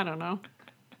play, I don't know.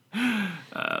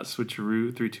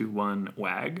 Switcheroo. 3, 2, 1,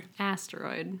 wag.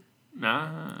 Asteroid.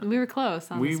 Nah. We were close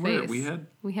on the space.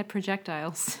 We had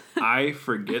projectiles. I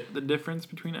forget the difference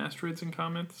between asteroids and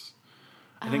comets.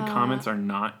 I think comets are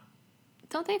not.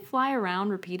 Don't they fly around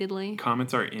repeatedly?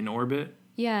 Comets are in orbit.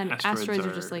 Yeah, and asteroids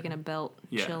are just like in a belt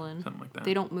chilling. Something like that.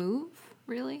 They don't move,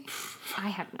 really? I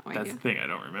have no idea. That's the thing I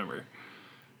don't remember.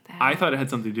 I thought it had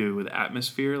something to do with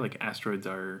atmosphere, like asteroids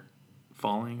are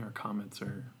falling or comets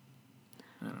are,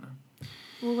 I don't know.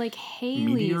 Well, like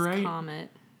Halley's comet.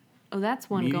 Oh, that's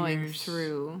one going Meteors,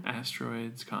 through.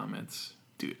 Asteroids, comets.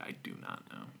 Dude, I do not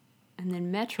know. And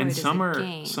then Metroid And is some a are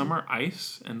game. some are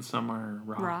ice and some are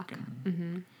rock.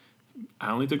 Mm-hmm.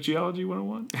 I only took Geology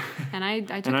 101. And I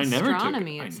took and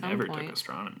astronomy I at some never point. took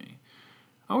astronomy.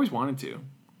 I always wanted to.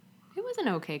 It was an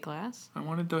okay class. I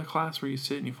wanted the class where you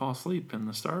sit and you fall asleep in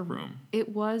the star room. It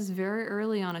was very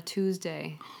early on a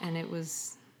Tuesday, and it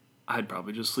was... I'd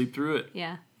probably just sleep through it.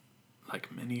 Yeah.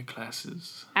 Like many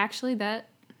classes. Actually, that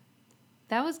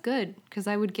was good, because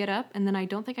I would get up, and then I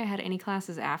don't think I had any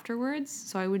classes afterwards,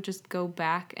 so I would just go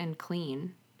back and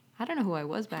clean. I don't know who I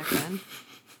was back then.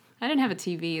 I didn't have a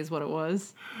TV is what it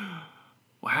was.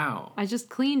 Wow. I just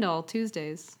cleaned all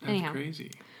Tuesdays. That's Anyhow.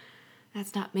 crazy.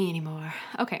 That's not me anymore.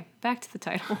 Okay, back to the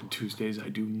title. Tuesdays I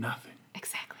do nothing.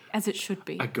 Exactly, as it should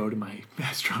be. I go to my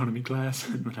astronomy class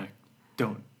and then I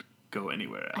don't go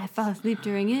anywhere else. I fall asleep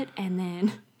during it, and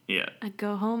then Yeah. I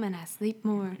go home and I sleep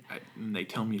more. And they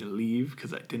tell me to leave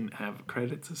because I didn't have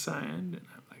credits assigned, and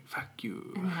I'm like, fuck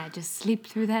you. And then I just sleep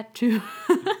through that too.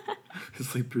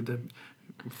 Sleep through them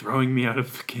throwing me out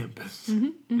of the campus.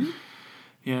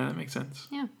 Yeah, that makes sense.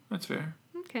 Yeah. That's fair.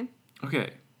 Okay.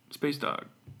 Okay, Space Dog.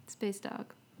 Space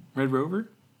Dog. Red Rover?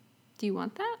 Do you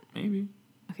want that? Maybe.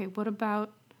 Okay, what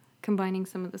about combining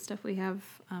some of the stuff we have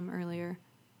earlier?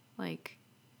 Like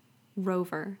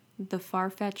Rover, the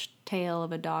far-fetched tale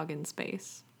of a dog in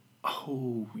space.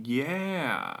 Oh,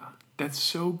 yeah. That's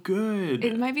so good.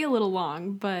 It might be a little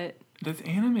long, but... That's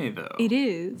anime, though. It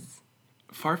is.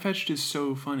 Farfetched is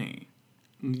so funny.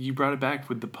 You brought it back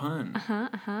with the pun.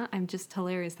 I'm just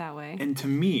hilarious that way. And to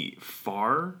me,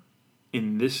 far,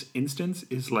 in this instance,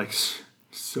 is like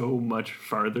so much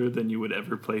farther than you would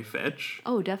ever play fetch.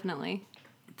 Oh, definitely.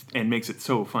 And makes it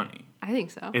so funny. I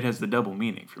think so. It has the double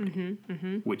meaning for me,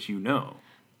 which you know.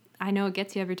 I know it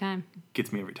gets you every time.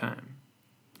 Gets me every time.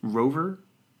 Rover,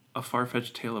 a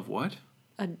far-fetched tale of what?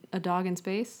 A dog in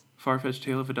space? Far-fetched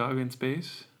tale of a dog in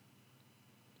space?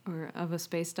 Or of a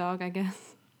space dog, I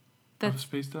guess. Of a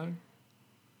space dog?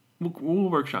 We'll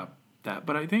workshop that.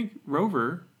 But I think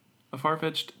Rover, a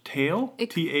far-fetched tale,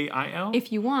 Tail?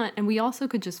 If you want, and we also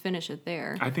could just finish it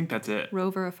there. I think that's it.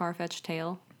 Rover, a far-fetched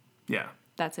tale. Yeah.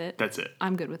 That's it? That's it.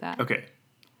 I'm good with that. Okay.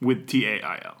 With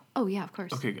Tail. Oh, yeah, of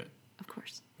course. Okay, good. Of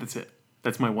course. That's it.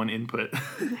 That's my one input.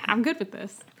 I'm good with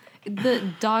this. The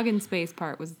dog in space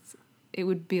part it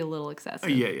would be a little excessive.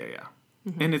 Yeah.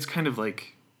 And it's kind of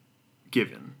like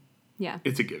given. Yeah.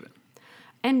 It's a given.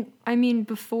 And, I mean,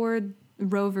 before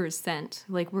Rover is sent,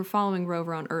 like, we're following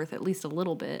Rover on Earth at least a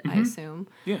little bit, I assume.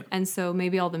 Yeah. And so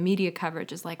maybe all the media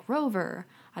coverage is like, Rover,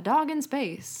 a dog in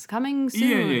space, coming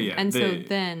soon. Yeah. And so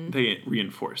then... They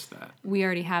reinforce that. We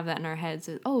already have that in our heads.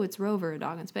 Oh, it's Rover, a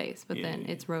dog in space. But then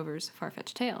it's Rover's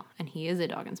far-fetched tale, and he is a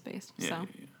dog in space. Yeah.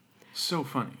 So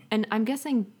funny. And I'm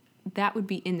guessing that would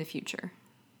be in the future.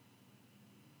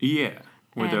 Yeah.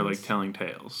 Where they're, like, telling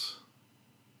tales.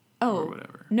 Oh, or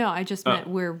whatever. No, I just meant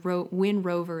where when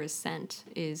Rover is sent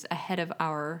is ahead of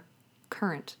our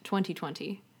current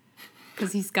 2020.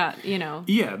 Because he's got,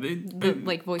 Yeah.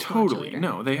 like voice totally. modulator.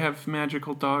 No, they have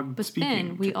magical dog but speaking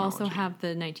then we technology. also have the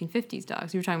 1950s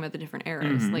dogs. You were talking about the different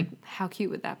eras. Like, how cute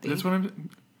would that be? That's what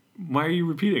I'm... Why are you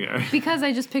repeating it? Because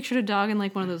I just pictured a dog in,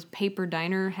 like, one of those paper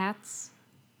diner hats.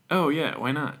 Oh, yeah.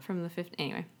 Why not? From the 50s.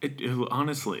 Anyway.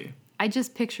 Honestly. I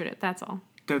just pictured it. That's all.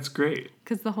 That's great.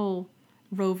 Because the whole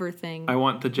Rover thing. I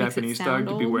want the Japanese dog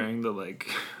to be old. wearing the, like,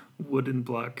 wooden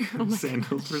block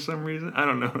sandals for some reason. I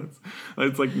don't know.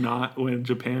 It's like not when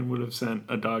Japan would have sent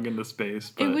a dog into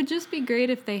space. But it would just be great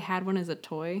if they had one as a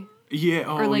toy. Yeah,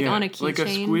 or like on a keychain. Like a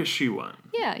squishy one.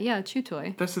 Yeah, a chew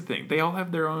toy. That's the thing. They all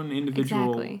have their own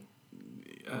individual... Exactly.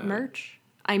 Merch?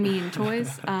 I mean,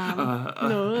 toys?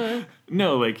 No.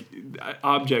 No, like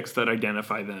objects that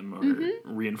identify them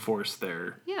or reinforce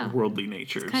their worldly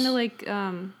natures. It's kind of like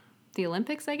the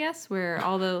Olympics, I guess, where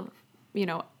all the,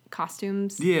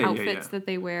 costumes, outfits that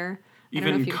they wear. Even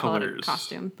I don't know if you colors. call it a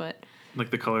costume, but... Like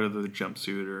the color of the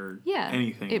jumpsuit or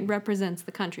anything. It represents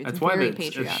the country. It's That's why very it's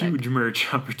patriotic. a huge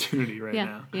merch opportunity right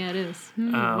now. Yeah, it is.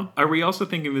 Are we also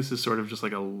thinking this is sort of just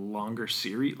like a longer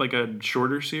series, like a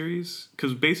shorter series?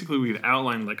 Because basically we've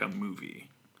outlined like a movie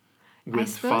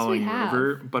with following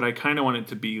Rover, but I kind of want it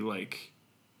to be like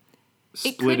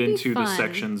split into the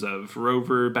sections of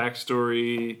Rover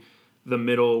backstory, the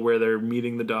middle where they're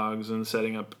meeting the dogs and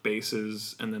setting up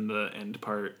bases, and then the end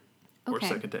part. Or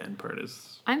second to end part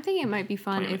is... I'm thinking it might be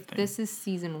fun if this is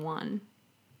season 1.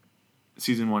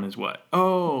 Season 1 is what?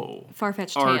 Oh!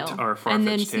 Far-fetched tale. Our Far-fetched and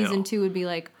then tale. season 2 would be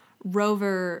like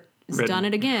Rover done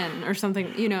it again or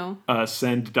something, you know.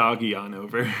 Send doggy on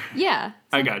over. Yeah.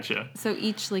 I gotcha. So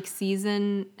each like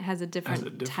season has a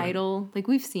different title. Like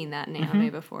we've seen that in anime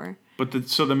before. But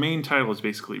the main title is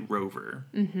basically Rover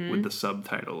with the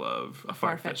subtitle of A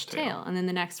Far-Fetched Tale. And then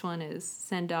the next one is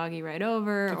Send Doggy Right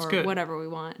Over. That's or good. Whatever we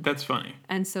want. That's funny.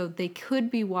 And so they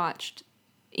could be watched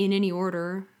in any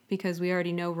order because we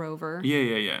already know Rover.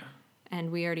 Yeah. And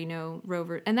we already know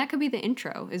Rover. And that could be the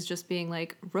intro, is just being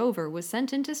like, Rover was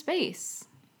sent into space.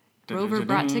 Rover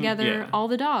brought together all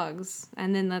the dogs.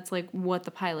 And then that's like what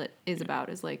the pilot is about,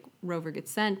 is like Rover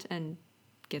gets sent and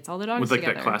gets all the dogs together. With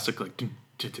like that classic like...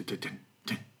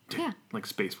 Yeah. Like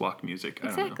spacewalk music.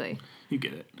 Exactly. I don't know. You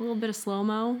get it. A little bit of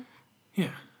slow-mo.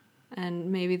 Yeah.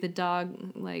 And maybe the dog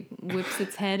like whips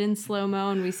its head in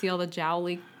slow-mo and we see all the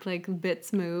jowly like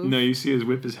bits move. No, you see his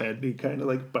whip his head and he kind of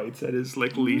like bites at his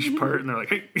like leash part and they're like,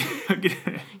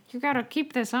 hey. You gotta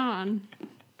keep this on.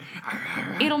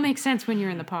 It'll make sense when you're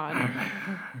in the pod.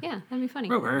 Yeah, that'd be funny.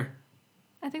 Rover.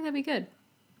 I think that'd be good.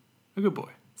 A good boy.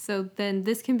 So then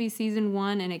this can be season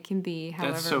 1 and it can be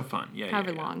however... That's so fun.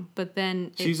 However long. But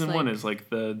then season it's 1 is like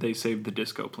they saved the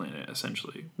disco planet,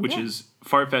 essentially. Which is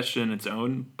far-fetched in its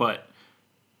own, but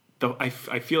I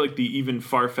feel like the even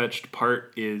far-fetched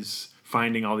part is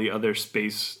finding all the other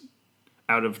space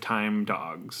out-of-time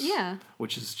dogs. Yeah.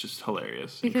 Which is just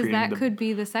hilarious. Because that could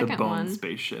be the second one. The bone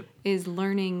spaceship. Is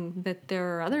learning that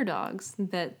there are other dogs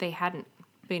that they hadn't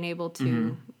been able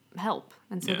to... help,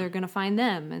 and so they're gonna find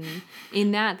them, and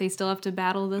in that they still have to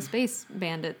battle the space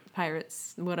bandit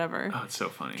pirates, whatever. Oh, it's so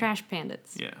funny. Trash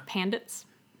pandits. Yeah. Pandits.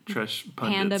 Trash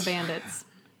pundits. Panda bandits.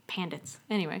 Pandits.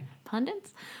 Anyway,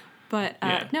 pundits. But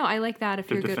no, I like that if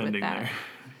they're you're good with that.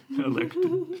 Their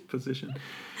elected position.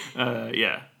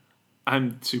 Yeah,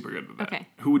 I'm super good with that. Okay.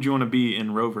 Who would you want to be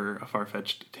in Rover: A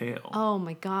Far-Fetched Tale? Oh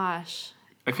my gosh.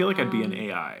 I feel like I'd be an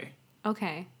AI.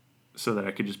 Okay. So that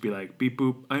I could just be like, beep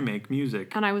boop, I make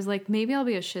music. And I was like, maybe I'll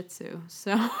be a Shih Tzu.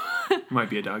 So might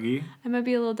be a doggy. I might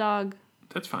be a little dog.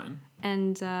 That's fine.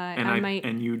 And I might.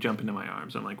 And you jump into my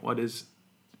arms. I'm like, what is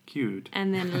cute?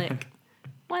 And then lick.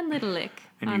 One little lick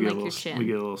and on like your chin. We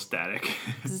get a little static.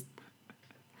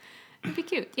 It'd be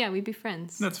cute. Yeah, we'd be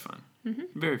friends. That's fun.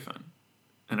 Mm-hmm. Very fun.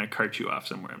 And I cart you off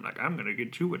somewhere. I'm like, I'm going to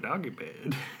get you a doggy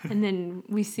bed. And then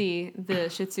we see the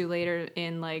Shih Tzu later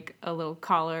in like a little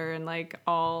collar and like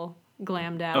all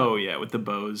glammed out. Oh, yeah, with the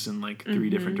bows in like 3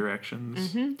 different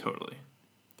directions. Mm-hmm. Totally.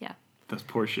 Yeah. Those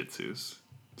poor Shih Tzus.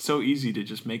 So easy to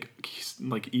just make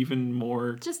like even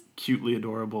more just cutely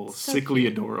adorable, so sickly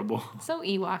cute. Adorable. So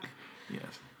Ewok.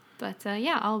 Yes. But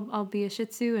yeah, I'll be a Shih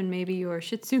Tzu and maybe your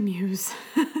Shih Tzu Muse.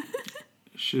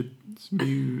 Shih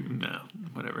Tzu, no,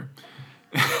 whatever.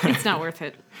 It's not worth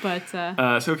it. But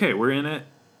so okay, we're in it.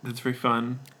 That's very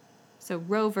fun. So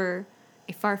Rover,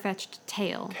 A Far-Fetched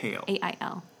Tale. Tale.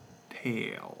 A-I-L.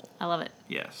 Tale. I love it.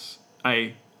 Yes.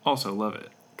 I also love it.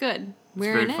 Good.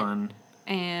 We're in it. It's very fun.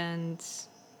 And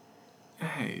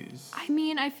nice. I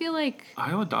mean, I feel like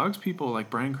Isle of Dogs people like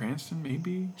Bryan Cranston,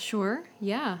 maybe. Sure.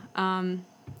 Yeah.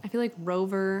 I feel like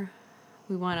Rover,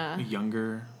 we want a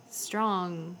younger,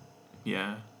 strong,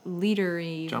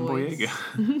 leadery John voice.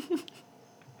 Boyega.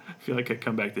 I feel like I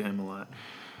come back to him a lot.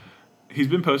 He's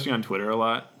been posting on Twitter a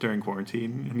lot during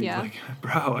quarantine, and he's like,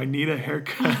 "Bro, I need a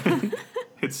haircut."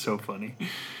 It's so funny.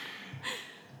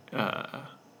 I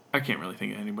can't really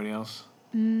think of anybody else.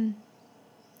 All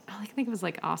I can think of is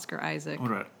like Oscar Isaac.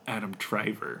 What about Adam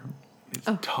Driver? His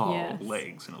tall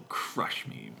legs, and he'll crush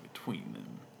me between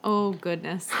them. Oh,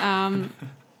 goodness.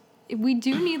 We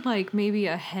do need, like, maybe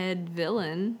a head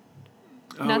villain.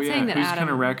 Not saying that who's Adam... kind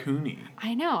of raccoony.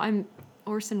 I know. I'm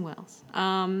Orson Welles.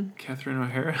 Catherine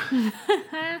O'Hara?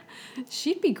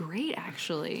 She'd be great,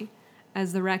 actually,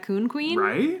 as the Raccoon Queen.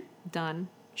 Right? Done.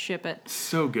 Ship it.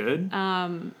 So good.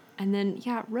 And then,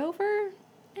 Rover,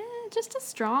 just a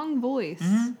strong voice.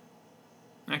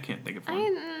 Mm-hmm. I can't think of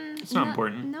one. It's not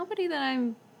important. Nobody that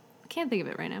I can't think of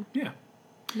it right now. Yeah.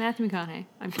 Matthew McConaughey.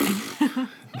 I'm kidding.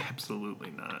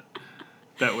 Absolutely not.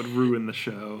 That would ruin the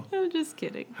show. I'm just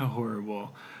kidding. How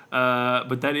horrible.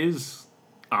 But that is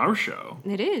our show.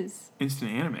 It is.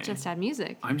 Instant Anime. Just Add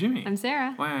Music. I'm Jimmy. I'm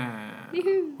Sarah. Wow.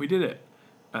 Yoo-hoo. We did it.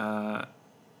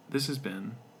 This has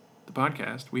been the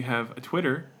podcast. We have a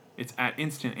Twitter. It's at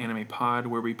Instant Anime Pod,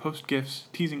 where we post GIFs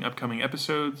teasing upcoming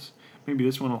episodes. Maybe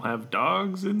this one will have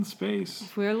dogs in space.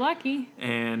 If we're lucky.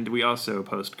 And we also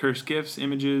post cursed GIFs,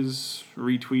 images,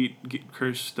 retweet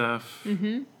cursed stuff,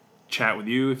 chat with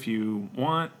you if you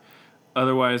want.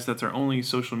 Otherwise, that's our only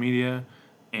social media.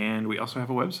 And we also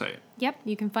have a website. Yep,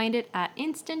 you can find it at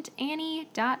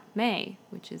instantannie.me,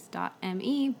 which is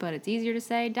 .me, but it's easier to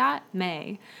say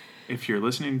 .may. If you're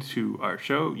listening to our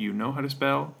show, you know how to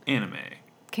spell anime.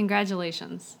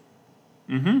 Congratulations.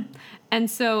 Mm-hmm. And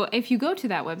so if you go to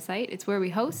that website, it's where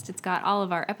we host. It's got all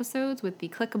of our episodes with the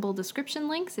clickable description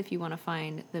links if you want to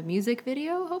find the music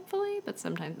video, hopefully. But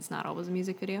sometimes it's not always a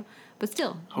music video. But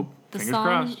still, the fingers song,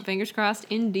 crossed. Fingers crossed,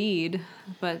 indeed.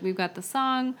 But we've got the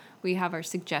song. We have our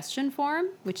suggestion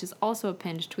form, which is also a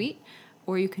pinned tweet.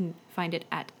 Or you can find it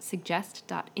at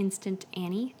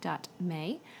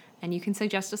suggest.instantannie.may. And you can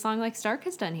suggest a song like Stark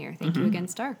has done here. Thank you again,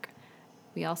 Stark.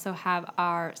 We also have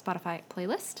our Spotify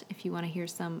playlist if you want to hear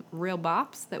some real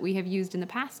bops that we have used in the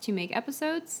past to make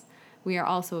episodes. We are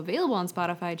also available on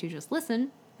Spotify to just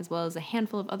listen, as well as a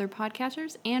handful of other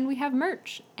podcasters. And we have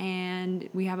merch. And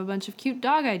we have a bunch of cute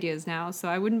dog ideas now, so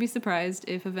I wouldn't be surprised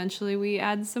if eventually we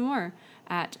add some more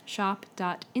at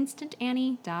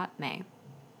shop.instantannie.may.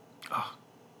 Oh,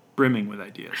 brimming with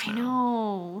ideas now. I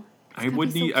know. I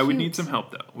would need some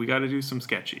help though. We got to do some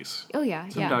sketchies. Oh yeah,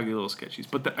 some doggy little sketchies.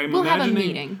 But we'll have a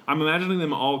meeting. I'm imagining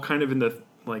them all kind of in the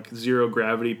like zero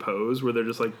gravity pose where they're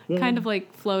just like kind of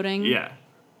like floating. Yeah,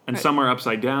 and some are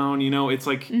upside down. You know, it's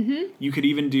like you could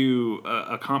even do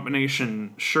a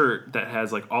combination shirt that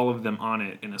has like all of them on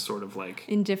it in a sort of like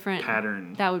in different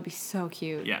pattern. That would be so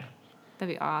cute. Yeah,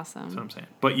 that'd be awesome. That's what I'm saying.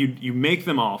 But you make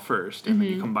them all first, and then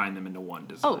you combine them into one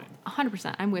design. Oh,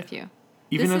 100%. I'm with you.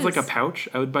 Even as like a pouch,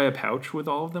 I would buy a pouch with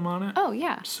all of them on it. Oh,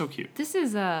 yeah. So cute. This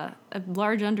is a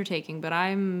large undertaking, but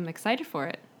I'm excited for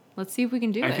it. Let's see if we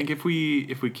can do it. I think if we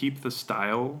keep the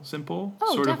style simple,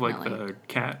 sort definitely. of like the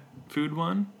cat food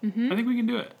one, I think we can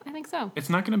do it. I think so. It's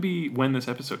not going to be when this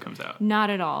episode comes out. Not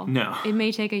at all. No. It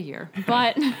may take a year,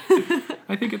 but...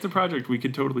 I think it's a project we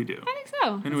could totally do. I think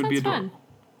so. And it would be adorable. Fun.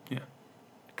 Yeah.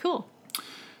 Cool.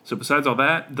 So besides all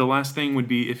that, the last thing would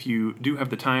be if you do have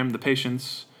the time, the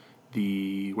patience,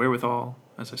 the wherewithal,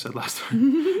 as I said last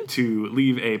time, to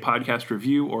leave a podcast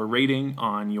review or rating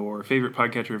on your favorite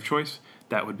podcatcher of choice.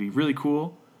 That would be really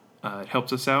cool. It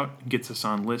helps us out, gets us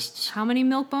on lists. How many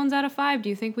milk bones out of 5 do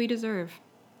you think we deserve?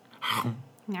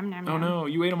 Nom, nom, Oh nom. no,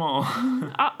 you ate them all.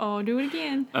 Uh-oh, do it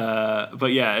again.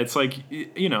 But yeah, it's like,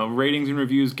 you know, ratings and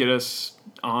reviews get us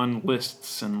on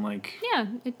lists and like... Yeah,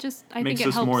 I think makes it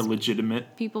us helps more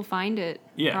legitimate. people find it,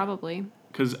 probably.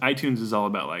 Because iTunes is all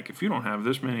about, like, if you don't have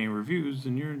this many reviews,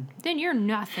 then you're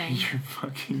nothing. You're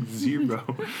fucking zero.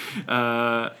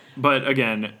 But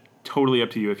again, totally up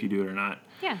to you if you do it or not.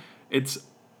 Yeah. It's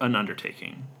an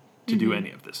undertaking to do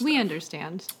any of this stuff. We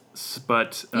understand.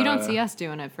 But... you don't see us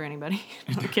doing it for anybody.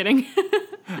 I'm kidding.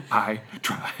 I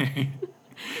try.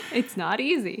 It's not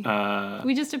easy.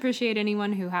 We just appreciate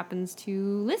anyone who happens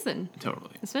to listen.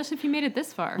 Totally. Especially if you made it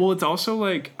this far. Well, it's also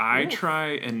like I try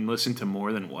and listen to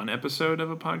more than one episode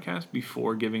of a podcast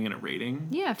before giving it a rating.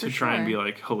 Yeah, for to try and be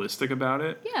like holistic about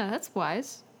it. Yeah, that's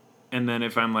wise. And then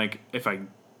if I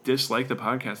dislike the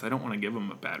podcast, I don't want to give them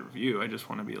a bad review. I just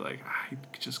want to be like, I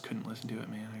just couldn't listen to it,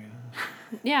 man.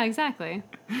 Yeah, exactly.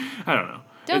 I don't know.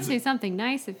 Don't say something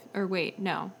nice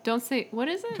don't say, what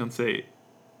is it? Don't say,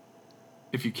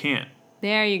 if you can't.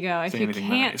 There you go. If you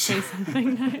can't say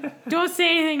something nice. Don't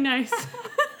say anything nice.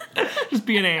 Just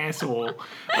be an asshole.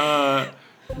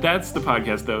 That's the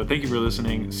podcast, though. Thank you for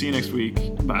listening. See you next week.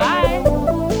 Bye.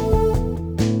 Bye.